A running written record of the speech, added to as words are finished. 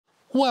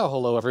Well,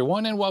 hello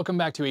everyone, and welcome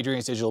back to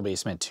Adrian's Digital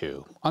Basement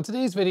 2. On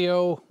today's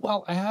video,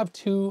 well, I have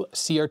two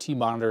CRT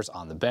monitors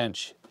on the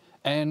bench,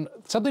 and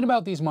something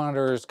about these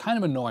monitors kind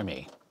of annoy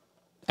me,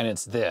 and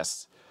it's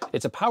this.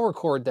 It's a power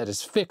cord that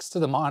is fixed to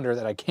the monitor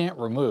that I can't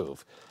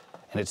remove,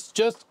 and it's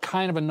just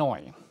kind of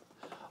annoying.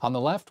 On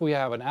the left, we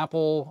have an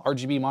Apple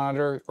RGB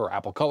monitor, or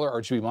Apple Color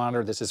RGB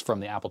monitor. This is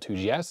from the Apple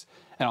IIgs,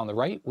 and on the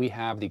right, we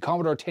have the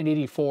Commodore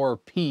 1084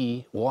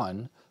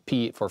 P1,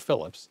 P for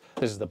Philips.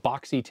 This is the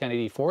boxy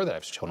 1084 that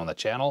I've shown on the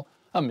channel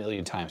a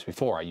million times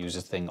before. I use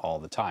this thing all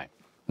the time.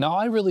 Now,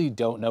 I really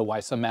don't know why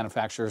some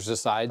manufacturers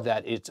decide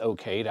that it's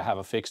okay to have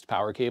a fixed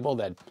power cable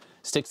that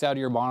sticks out of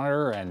your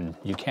monitor and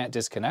you can't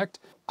disconnect.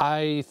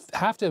 I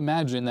have to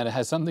imagine that it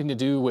has something to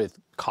do with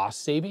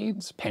cost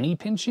savings, penny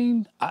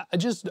pinching. I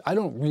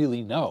don't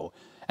really know.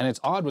 And it's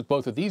odd with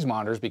both of these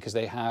monitors because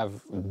they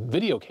have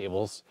video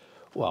cables,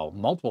 well,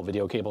 multiple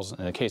video cables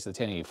in the case of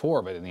the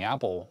 1084, but in the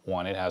Apple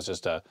one, it has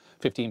just a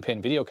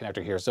 15-pin video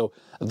connector here. So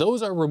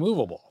those are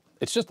removable.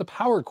 It's just the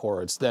power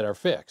cords that are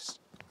fixed.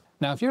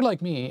 Now, if you're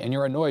like me and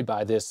you're annoyed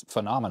by this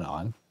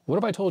phenomenon, what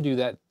if I told you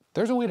that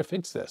there's a way to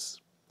fix this,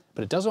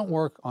 but it doesn't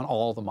work on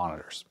all the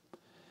monitors?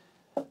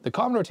 The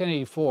Commodore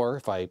 1084,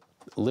 if I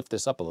lift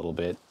this up a little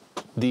bit,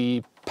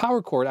 the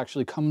power cord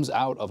actually comes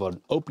out of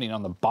an opening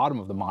on the bottom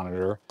of the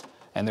monitor,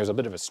 and there's a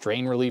bit of a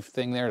strain relief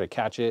thing there to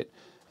catch it.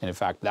 And in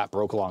fact, that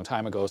broke a long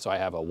time ago, so I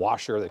have a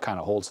washer that kind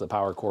of holds the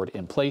power cord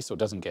in place so it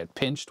doesn't get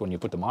pinched when you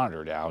put the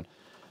monitor down.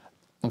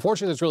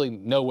 Unfortunately, there's really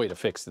no way to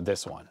fix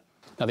this one.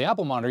 Now, the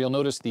Apple monitor, you'll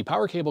notice the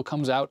power cable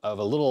comes out of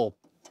a little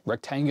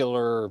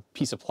rectangular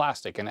piece of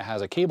plastic, and it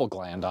has a cable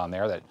gland on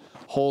there that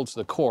holds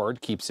the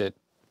cord, keeps it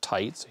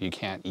tight so you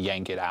can't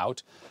yank it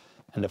out.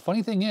 And the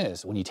funny thing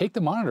is, when you take the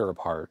monitor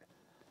apart,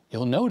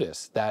 you'll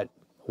notice that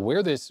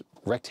where this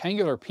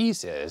rectangular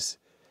piece is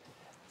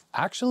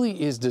actually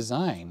is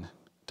designed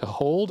to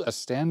hold a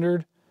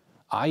standard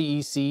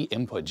IEC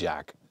input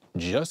jack,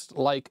 just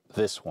like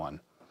this one.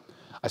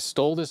 I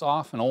stole this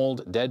off an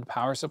old dead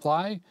power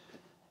supply,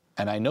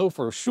 and I know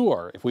for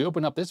sure if we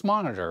open up this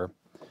monitor,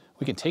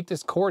 we can take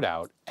this cord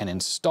out and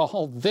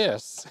install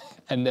this,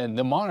 and then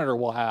the monitor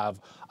will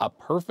have a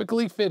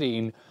perfectly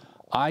fitting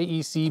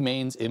IEC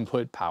mains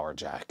input power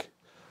jack.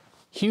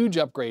 Huge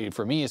upgrade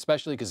for me,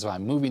 especially because if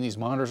I'm moving these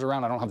monitors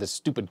around, I don't have this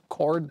stupid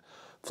cord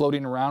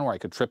floating around where I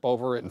could trip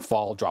over it and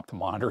fall, drop the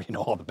monitor, you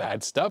know, all the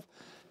bad stuff.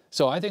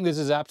 So I think this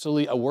is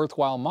absolutely a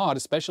worthwhile mod,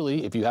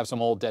 especially if you have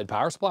some old dead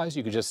power supplies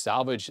you could just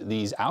salvage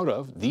these out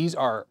of. These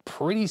are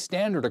pretty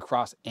standard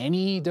across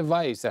any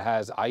device that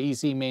has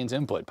IEC mains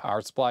input,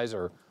 power supplies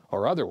or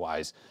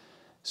otherwise.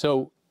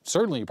 So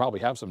certainly you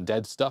probably have some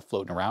dead stuff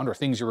floating around or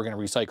things you were going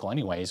to recycle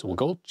anyways. Well,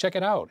 go check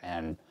it out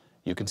and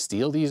you can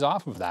steal these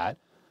off of that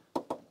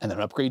and then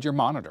upgrade your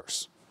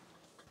monitors.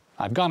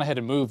 I've gone ahead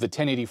and moved the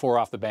 1084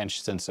 off the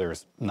bench since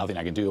there's nothing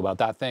I can do about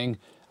that thing.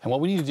 And what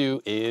we need to do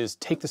is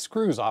take the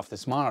screws off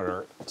this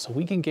monitor so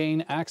we can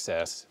gain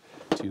access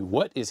to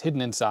what is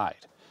hidden inside.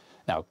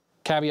 Now,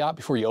 caveat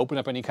before you open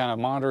up any kind of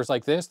monitors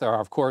like this, there are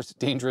of course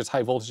dangerous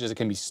high voltages that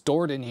can be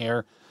stored in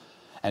here,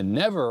 and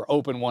never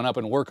open one up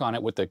and work on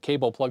it with the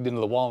cable plugged into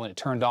the wall and it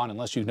turned on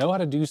unless you know how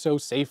to do so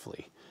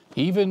safely.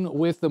 Even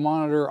with the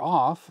monitor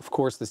off, of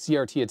course, the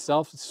CRT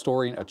itself is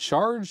storing a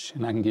charge,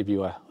 and I can give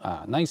you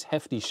a nice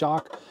hefty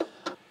shock.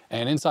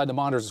 And inside the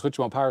monitor is a switch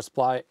mode power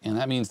supply, and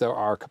that means there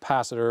are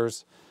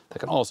capacitors that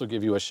can also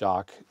give you a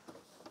shock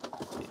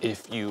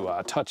if you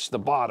touch the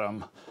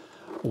bottom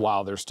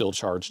while they're still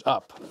charged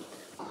up.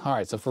 All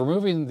right, so for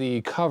removing the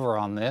cover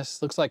on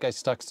this, looks like I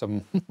stuck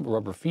some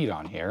rubber feet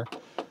on here.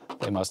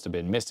 They must have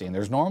been missing.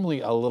 There's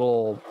normally a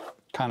little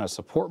kind of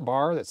support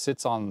bar that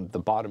sits on the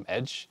bottom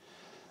edge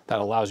that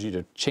allows you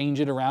to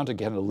change it around to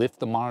get it to lift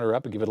the monitor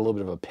up and give it a little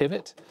bit of a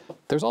pivot.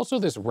 There's also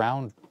this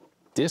round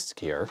disc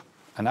here,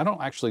 and I don't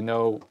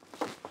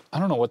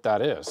know what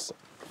that is.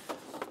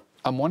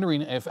 I'm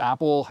wondering if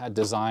Apple had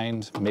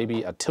designed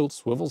maybe a tilt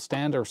swivel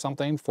stand or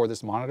something for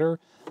this monitor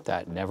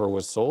that never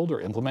was sold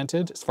or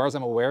implemented. As far as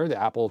I'm aware, the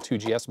Apple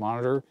IIgs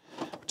monitor,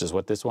 which is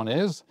what this one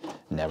is,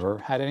 never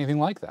had anything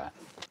like that.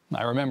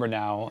 I remember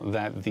now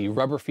that the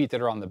rubber feet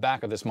that are on the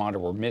back of this monitor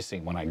were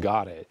missing when I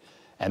got it.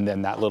 And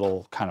then that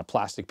little kind of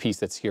plastic piece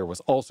that's here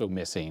was also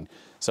missing.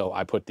 So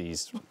I put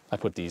these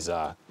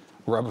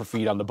rubber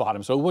feet on the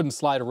bottom so it wouldn't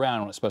slide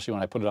around, especially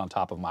when I put it on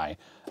top of my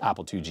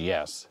Apple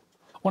IIgs.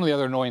 One of the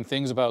other annoying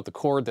things about the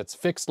cord that's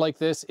fixed like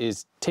this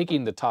is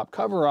taking the top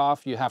cover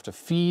off, you have to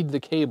feed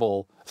the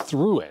cable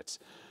through it,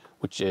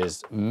 which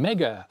is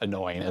mega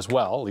annoying as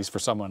well, at least for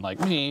someone like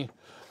me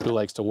who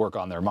likes to work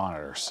on their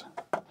monitors.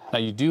 Now,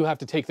 you do have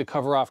to take the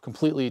cover off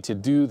completely to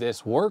do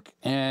this work,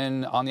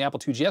 and on the Apple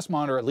IIgs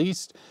monitor at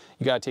least,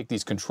 you gotta take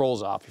these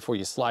controls off before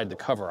you slide the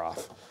cover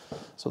off.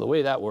 So the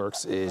way that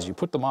works is you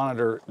put the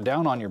monitor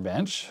down on your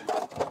bench,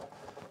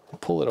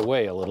 pull it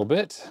away a little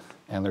bit,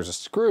 and there's a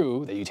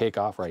screw that you take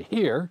off right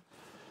here,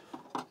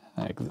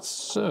 like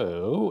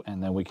so,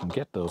 and then we can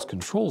get those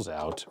controls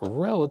out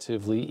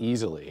relatively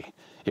easily.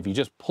 If you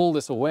just pull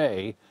this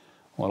away,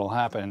 what'll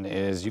happen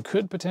is you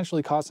could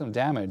potentially cause some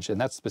damage, and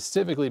that's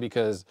specifically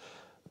because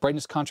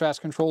brightness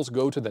contrast controls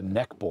go to the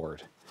neck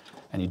board,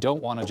 and you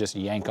don't want to just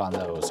yank on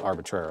those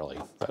arbitrarily.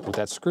 But with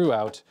that screw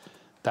out,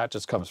 that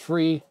just comes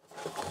free.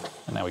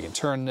 And now we can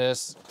turn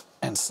this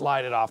and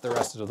slide it off the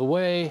rest of the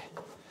way.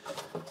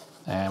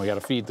 And we got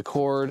to feed the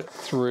cord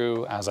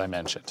through, as I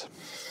mentioned.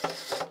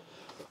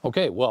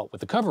 Okay, well,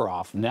 with the cover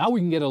off, now we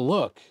can get a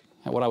look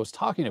at what I was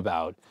talking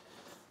about,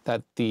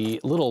 that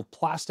the little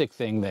plastic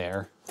thing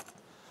there,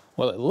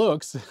 well, it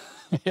looks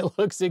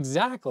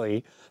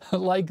exactly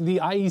like the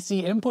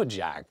IEC input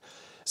jack.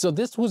 So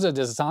this was a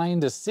design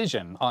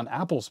decision on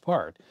Apple's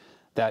part,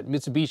 that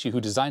Mitsubishi,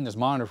 who designed this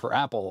monitor for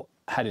Apple,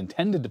 had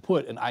intended to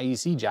put an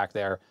IEC jack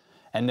there,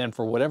 and then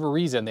for whatever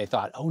reason they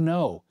thought, oh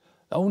no,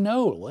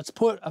 let's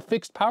put a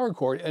fixed power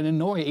cord and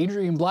annoy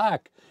Adrian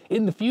Black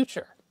in the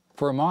future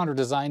for a monitor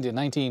designed in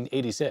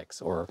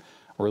 1986 or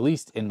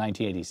released in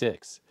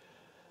 1986.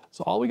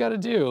 So all we got to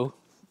do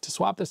to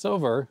swap this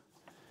over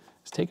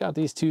is take out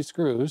these two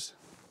screws,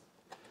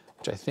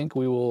 which I think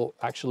we will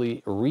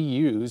actually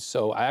reuse.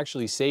 So I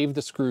actually save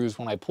the screws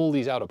when I pull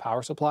these out of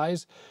power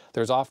supplies.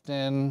 There's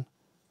often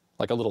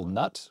like a little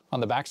nut on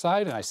the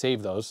backside, and I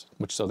save those,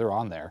 so they're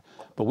on there.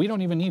 But we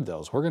don't even need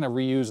those. We're gonna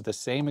reuse the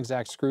same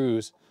exact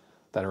screws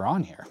that are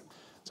on here.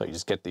 So you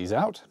just get these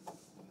out.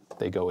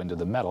 They go into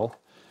the metal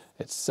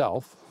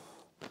itself.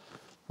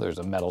 There's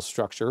a metal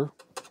structure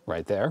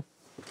right there.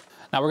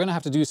 Now we're gonna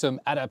have to do some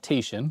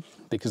adaptation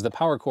because the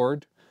power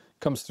cord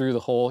comes through the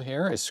hole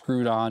here, is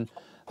screwed on.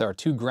 There are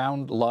two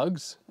ground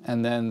lugs,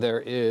 and then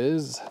there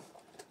is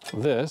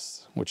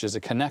this, which is a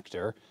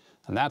connector,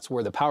 and that's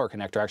where the power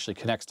connector actually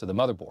connects to the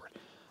motherboard.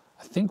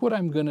 I think what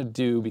I'm gonna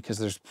do, because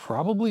there's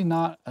probably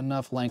not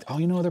enough length, oh,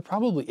 you know, there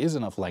probably is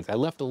enough length. I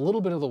left a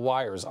little bit of the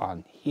wires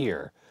on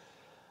here.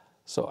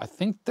 So I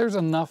think there's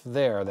enough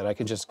there that I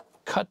could just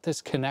cut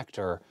this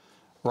connector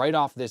right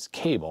off this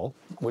cable,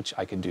 which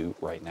I can do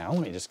right now.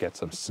 Let me just get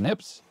some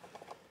snips.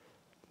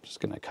 I'm just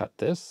gonna cut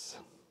this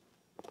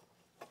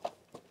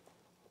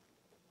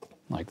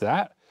like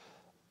that.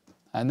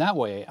 And that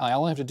way,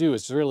 all I have to do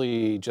is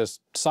really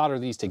just solder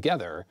these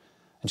together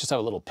and just have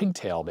a little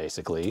pigtail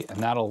basically, and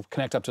that'll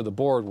connect up to the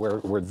board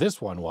where this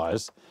one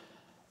was,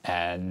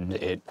 and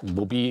it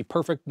will be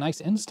perfect, nice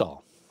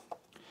install.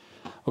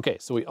 Okay,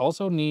 so we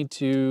also need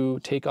to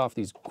take off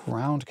these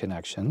ground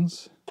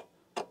connections,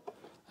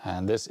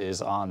 and this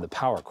is on the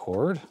power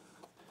cord.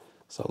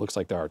 So it looks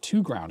like there are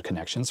two ground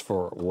connections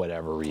for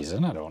whatever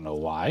reason, I don't know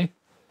why.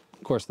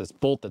 Of course, this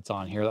bolt that's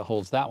on here that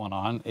holds that one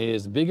on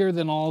is bigger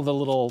than all the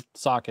little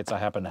sockets I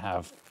happen to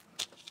have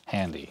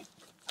handy.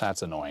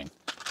 That's annoying.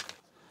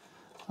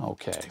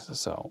 Okay,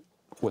 so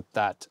with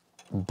that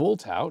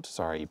bolt out,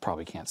 sorry, you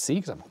probably can't see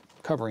because I'm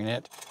covering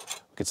it.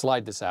 We could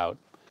slide this out.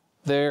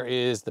 There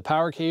is the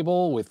power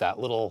cable with that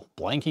little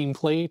blanking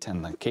plate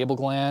and the cable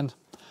gland.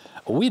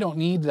 We don't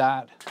need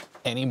that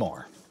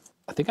anymore.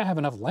 I think I have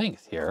enough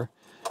length here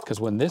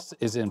because when this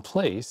is in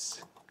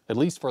place, at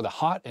least for the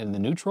hot and the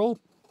neutral,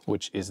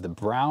 which is the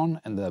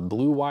brown and the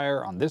blue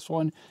wire on this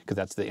one, because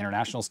that's the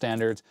international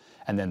standards,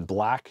 and then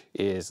black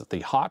is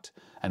the hot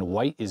and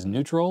white is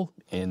neutral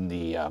in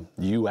the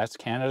US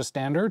Canada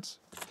standards.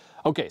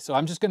 Okay, so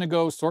I'm just gonna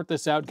go sort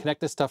this out,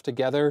 connect this stuff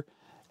together,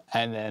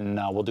 and then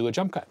we'll do a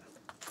jump cut.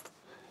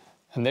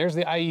 And there's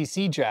the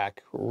IEC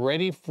jack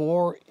ready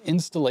for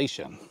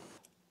installation.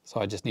 So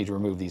I just need to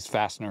remove these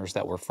fasteners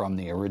that were from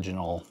the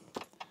original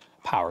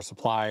power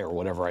supply or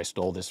whatever I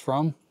stole this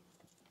from.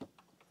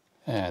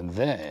 And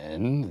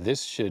then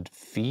this should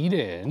feed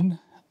in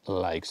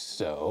like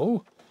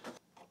so.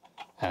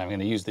 And I'm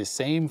gonna use the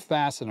same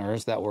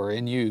fasteners that were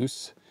in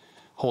use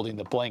holding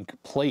the blank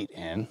plate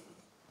in,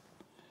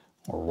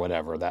 or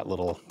whatever, that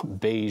little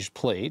beige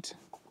plate.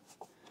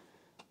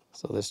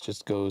 So this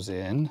just goes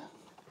in,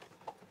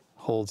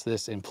 holds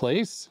this in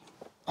place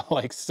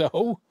like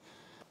so.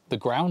 The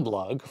ground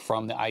lug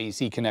from the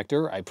IEC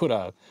connector, I put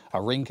a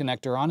ring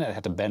connector on it. I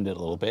had to bend it a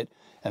little bit.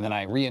 And then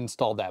I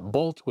reinstalled that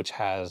bolt, which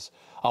has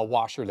a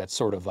washer that's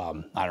sort of,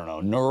 I don't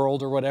know,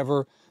 knurled or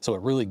whatever. So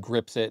it really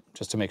grips it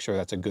just to make sure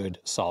that's a good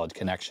solid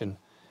connection.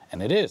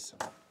 And it is.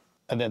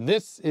 And then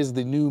this is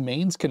the new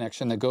mains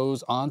connection that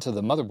goes onto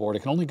the motherboard.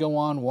 It can only go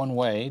on one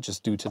way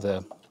just due to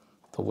the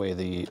way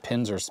the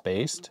pins are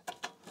spaced.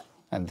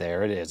 And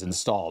there it is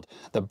installed.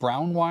 The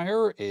brown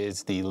wire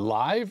is the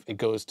live, it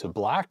goes to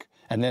black.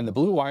 And then the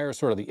blue wire is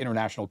sort of the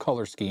international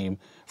color scheme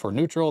for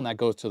neutral, and that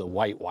goes to the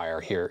white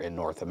wire here in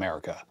North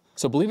America.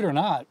 So believe it or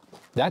not,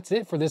 that's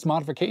it for this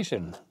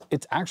modification.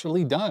 It's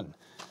actually done.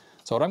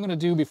 So what I'm gonna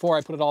do before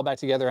I put it all back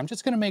together, I'm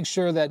just gonna make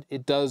sure that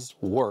it does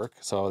work.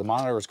 So the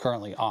monitor is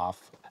currently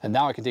off. And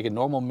now I can take a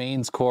normal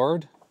mains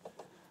cord.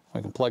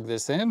 I can plug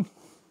this in.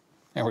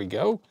 There we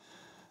go.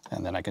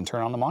 And then I can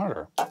turn on the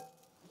monitor.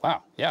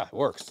 Wow, yeah, it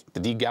works. The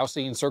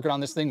degaussing circuit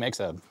on this thing makes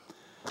a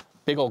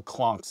big old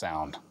clonk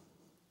sound.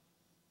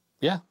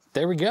 Yeah,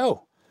 there we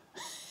go.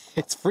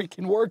 It's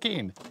freaking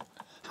working.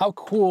 How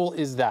cool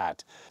is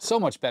that? So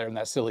much better than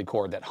that silly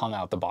cord that hung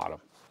out the bottom.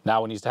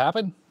 Now what needs to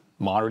happen?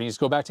 Monitor needs to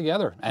go back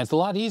together. And it's a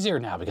lot easier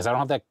now because I don't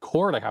have that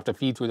cord I have to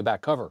feed through the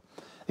back cover.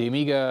 The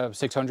Amiga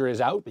 600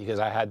 is out because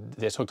I had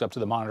this hooked up to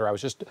the monitor. I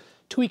was just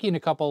tweaking a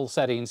couple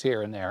settings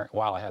here and there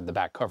while I had the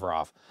back cover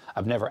off.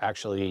 I've never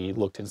actually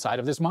looked inside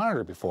of this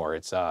monitor before.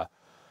 It's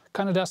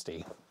kind of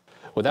dusty.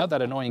 Without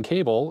that annoying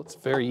cable, it's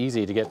very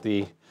easy to get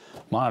the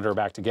monitor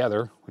back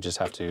together. We just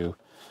have to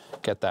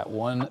get that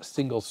one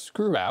single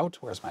screw out.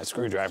 Where's my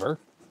screwdriver?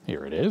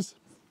 Here it is.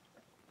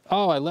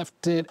 Oh, I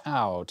left it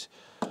out.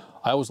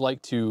 I always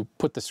like to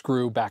put the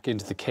screw back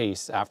into the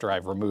case after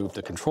I've removed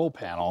the control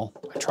panel.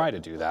 I try to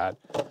do that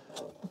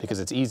because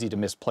it's easy to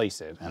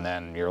misplace it. And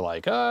then you're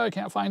like, oh, I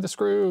can't find the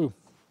screw.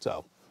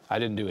 So I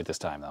didn't do it this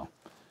time though.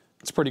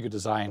 It's a pretty good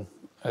design.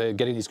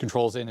 Getting these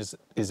controls in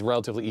is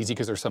relatively easy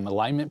because there's some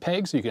alignment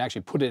pegs, so you can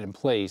actually put it in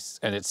place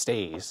and it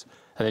stays.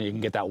 And then you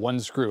can get that one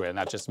screw in.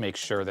 That just makes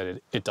sure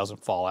that it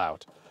doesn't fall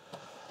out.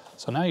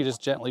 So now you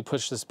just gently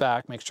push this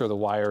back, make sure the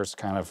wires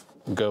kind of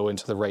go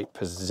into the right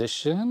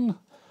position.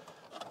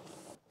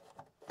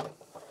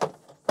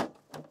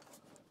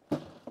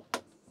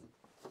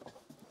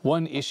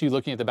 One issue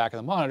looking at the back of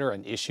the monitor,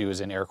 and issue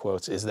is in air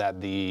quotes, is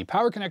that the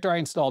power connector I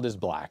installed is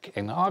black.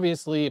 And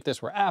obviously, if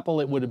this were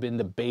Apple, it would have been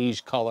the beige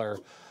color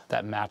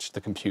that matched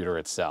the computer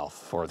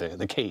itself, or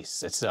the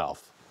case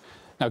itself.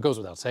 Now, it goes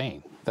without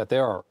saying that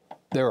there are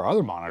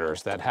other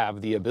monitors that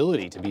have the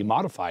ability to be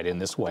modified in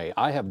this way.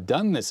 I have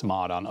done this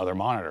mod on other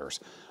monitors.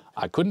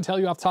 I couldn't tell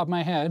you off the top of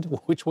my head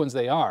which ones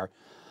they are,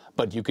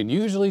 but you can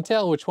usually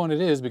tell which one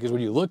it is because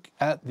when you look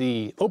at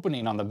the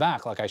opening on the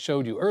back, like I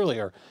showed you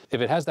earlier, if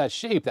it has that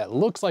shape that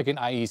looks like an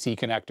IEC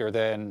connector,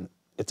 then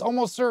it's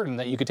almost certain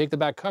that you could take the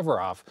back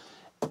cover off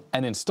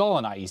and install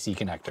an IEC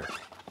connector.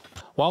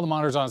 While the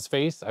monitor's on its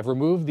face, I've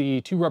removed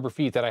the two rubber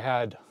feet that I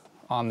had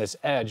on this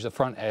edge, the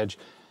front edge,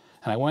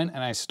 and I went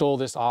and I stole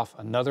this off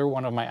another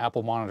one of my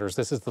Apple monitors.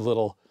 This is the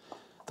little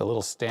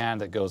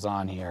stand that goes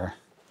on here,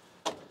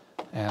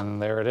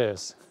 and there it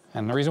is.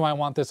 And the reason why I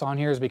want this on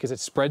here is because it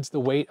spreads the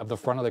weight of the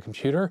front of the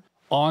computer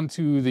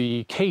onto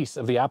the case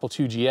of the Apple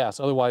IIgs.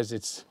 Otherwise,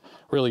 it's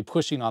really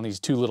pushing on these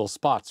two little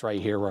spots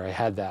right here where I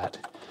had that.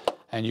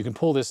 And you can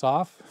pull this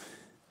off,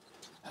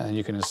 and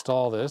you can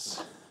install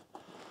this.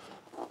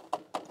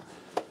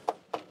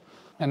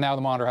 And now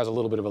the monitor has a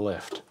little bit of a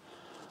lift,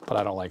 but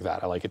I don't like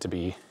that. I like it to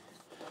be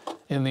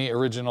in the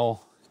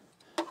original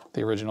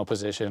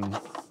position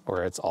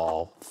where it's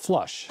all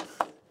flush.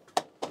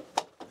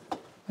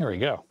 There we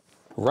go.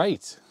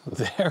 Right,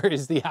 there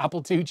is the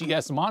Apple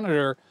IIgs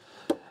monitor,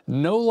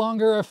 no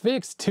longer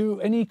affixed to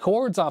any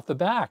cords off the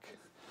back.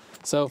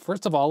 So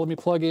first of all, let me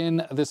plug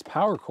in this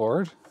power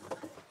cord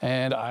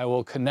and I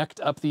will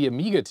connect up the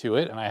Amiga to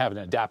it. And I have an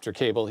adapter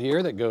cable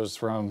here that goes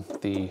from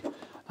the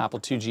Apple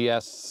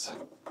IIgs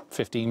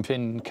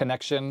 15-pin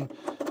connection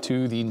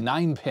to the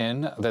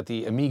 9-pin that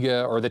the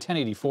Amiga or the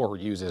 1084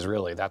 uses,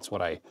 really. That's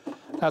what I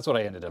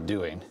ended up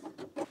doing.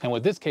 And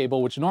with this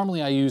cable, which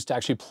normally I use to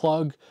actually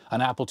plug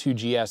an Apple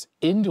IIgs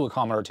into a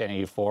Commodore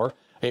 1084,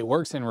 it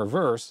works in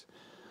reverse.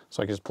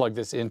 So I can just plug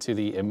this into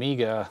the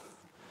Amiga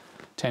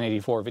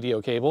 1084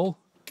 video cable,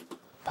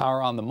 power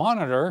on the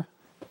monitor.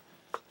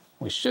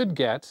 We should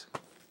get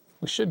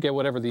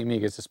whatever the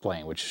Amiga is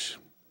displaying, which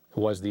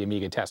was the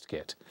Amiga test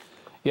kit.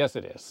 Yes,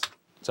 it is.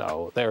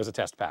 So there's a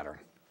test pattern.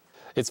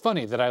 It's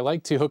funny that I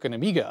like to hook an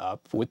Amiga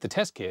up with the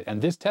test kit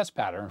and this test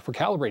pattern for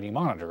calibrating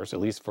monitors, at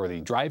least for the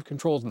drive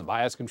controls and the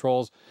bias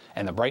controls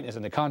and the brightness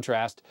and the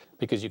contrast,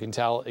 because you can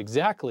tell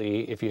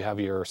exactly if you have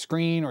your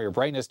screen or your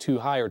brightness too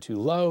high or too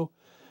low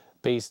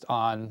based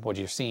on what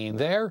you're seeing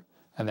there,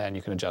 and then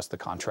you can adjust the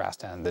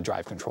contrast and the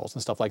drive controls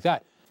and stuff like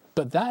that.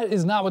 But that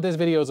is not what this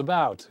video is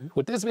about.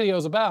 What this video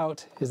is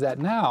about is that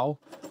now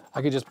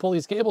I can just pull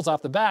these cables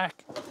off the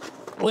back,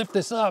 lift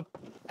this up,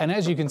 and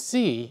as you can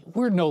see,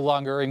 we're no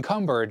longer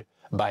encumbered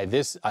by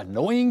this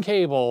annoying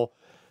cable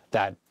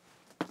that,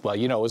 well,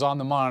 you know, was on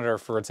the monitor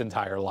for its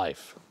entire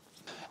life.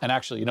 And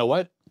actually, you know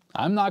what?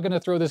 I'm not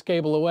gonna throw this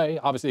cable away.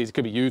 Obviously, it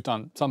could be used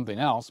on something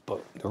else,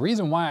 but the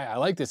reason why I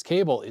like this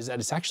cable is that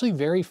it's actually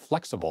very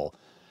flexible.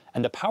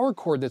 And the power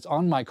cord that's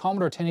on my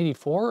Commodore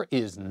 1084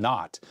 is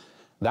not.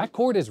 That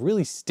cord is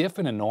really stiff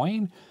and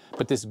annoying,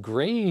 but this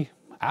gray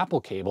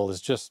Apple cable is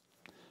just,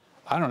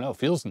 I don't know,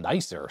 feels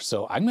nicer.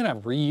 So I'm gonna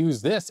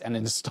reuse this and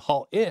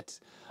install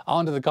it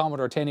onto the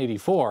Commodore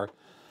 1084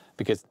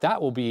 because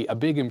that will be a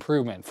big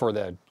improvement for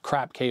the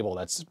crap cable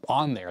that's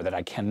on there that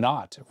I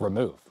cannot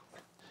remove.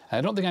 And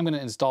I don't think I'm gonna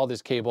install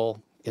this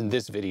cable in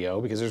this video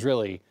because there's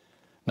really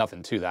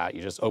nothing to that.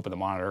 You just open the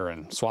monitor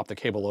and swap the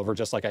cable over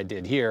just like I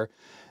did here.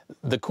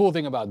 The cool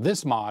thing about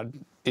this mod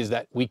is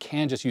that we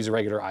can just use a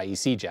regular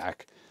IEC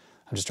jack.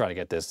 I'm just trying to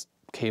get this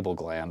cable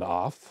gland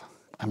off.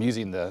 I'm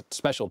using the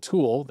special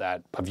tool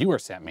that a viewer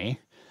sent me.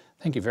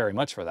 Thank you very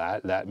much for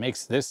that. That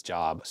makes this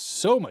job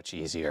so much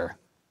easier.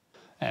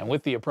 And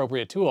with the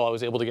appropriate tool, I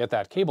was able to get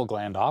that cable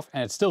gland off,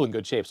 and it's still in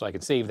good shape, so I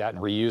can save that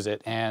and reuse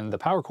it. And the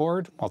power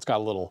cord, well, it's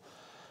got a little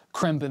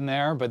crimp in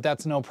there, but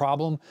that's no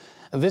problem.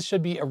 This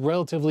should be a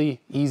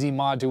relatively easy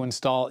mod to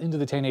install into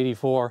the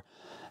 1084,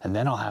 and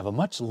then I'll have a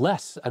much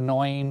less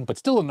annoying, but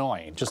still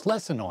annoying, just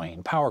less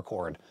annoying power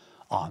cord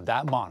on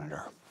that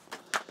monitor.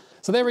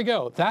 So there we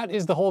go. That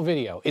is the whole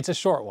video. It's a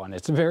short one.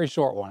 It's a very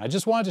short one. I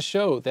just wanted to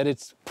show that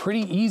it's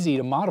pretty easy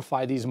to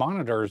modify these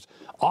monitors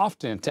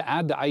often to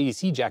add the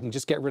IEC jack and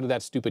just get rid of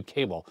that stupid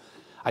cable.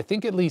 I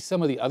think at least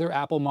some of the other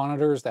Apple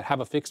monitors that have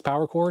a fixed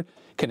power cord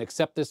can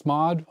accept this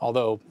mod,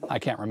 although I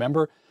can't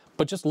remember.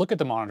 But just look at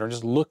the monitor,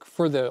 just look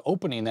for the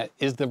opening that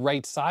is the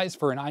right size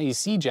for an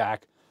IEC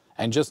jack,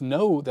 and just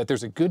know that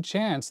there's a good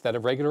chance that a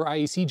regular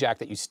IEC jack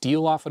that you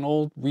steal off an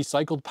old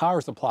recycled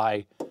power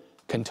supply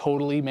can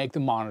totally make the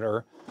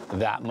monitor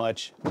that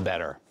much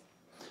better.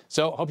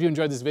 So, hope you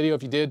enjoyed this video.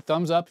 If you did,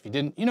 thumbs up. If you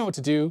didn't, you know what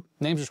to do.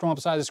 Names are scrolling up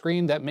beside the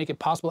screen that make it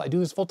possible I do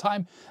this full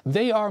time.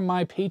 They are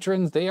my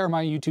patrons, they are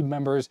my YouTube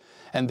members,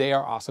 and they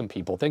are awesome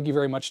people. Thank you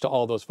very much to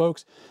all those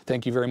folks.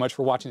 Thank you very much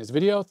for watching this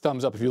video.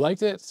 Thumbs up if you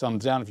liked it,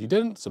 thumbs down if you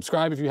didn't,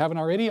 subscribe if you haven't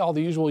already, all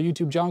the usual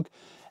YouTube junk,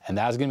 and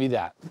that's gonna be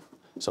that.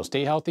 So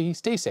stay healthy,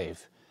 stay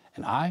safe,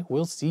 and I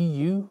will see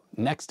you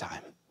next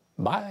time.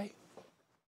 Bye.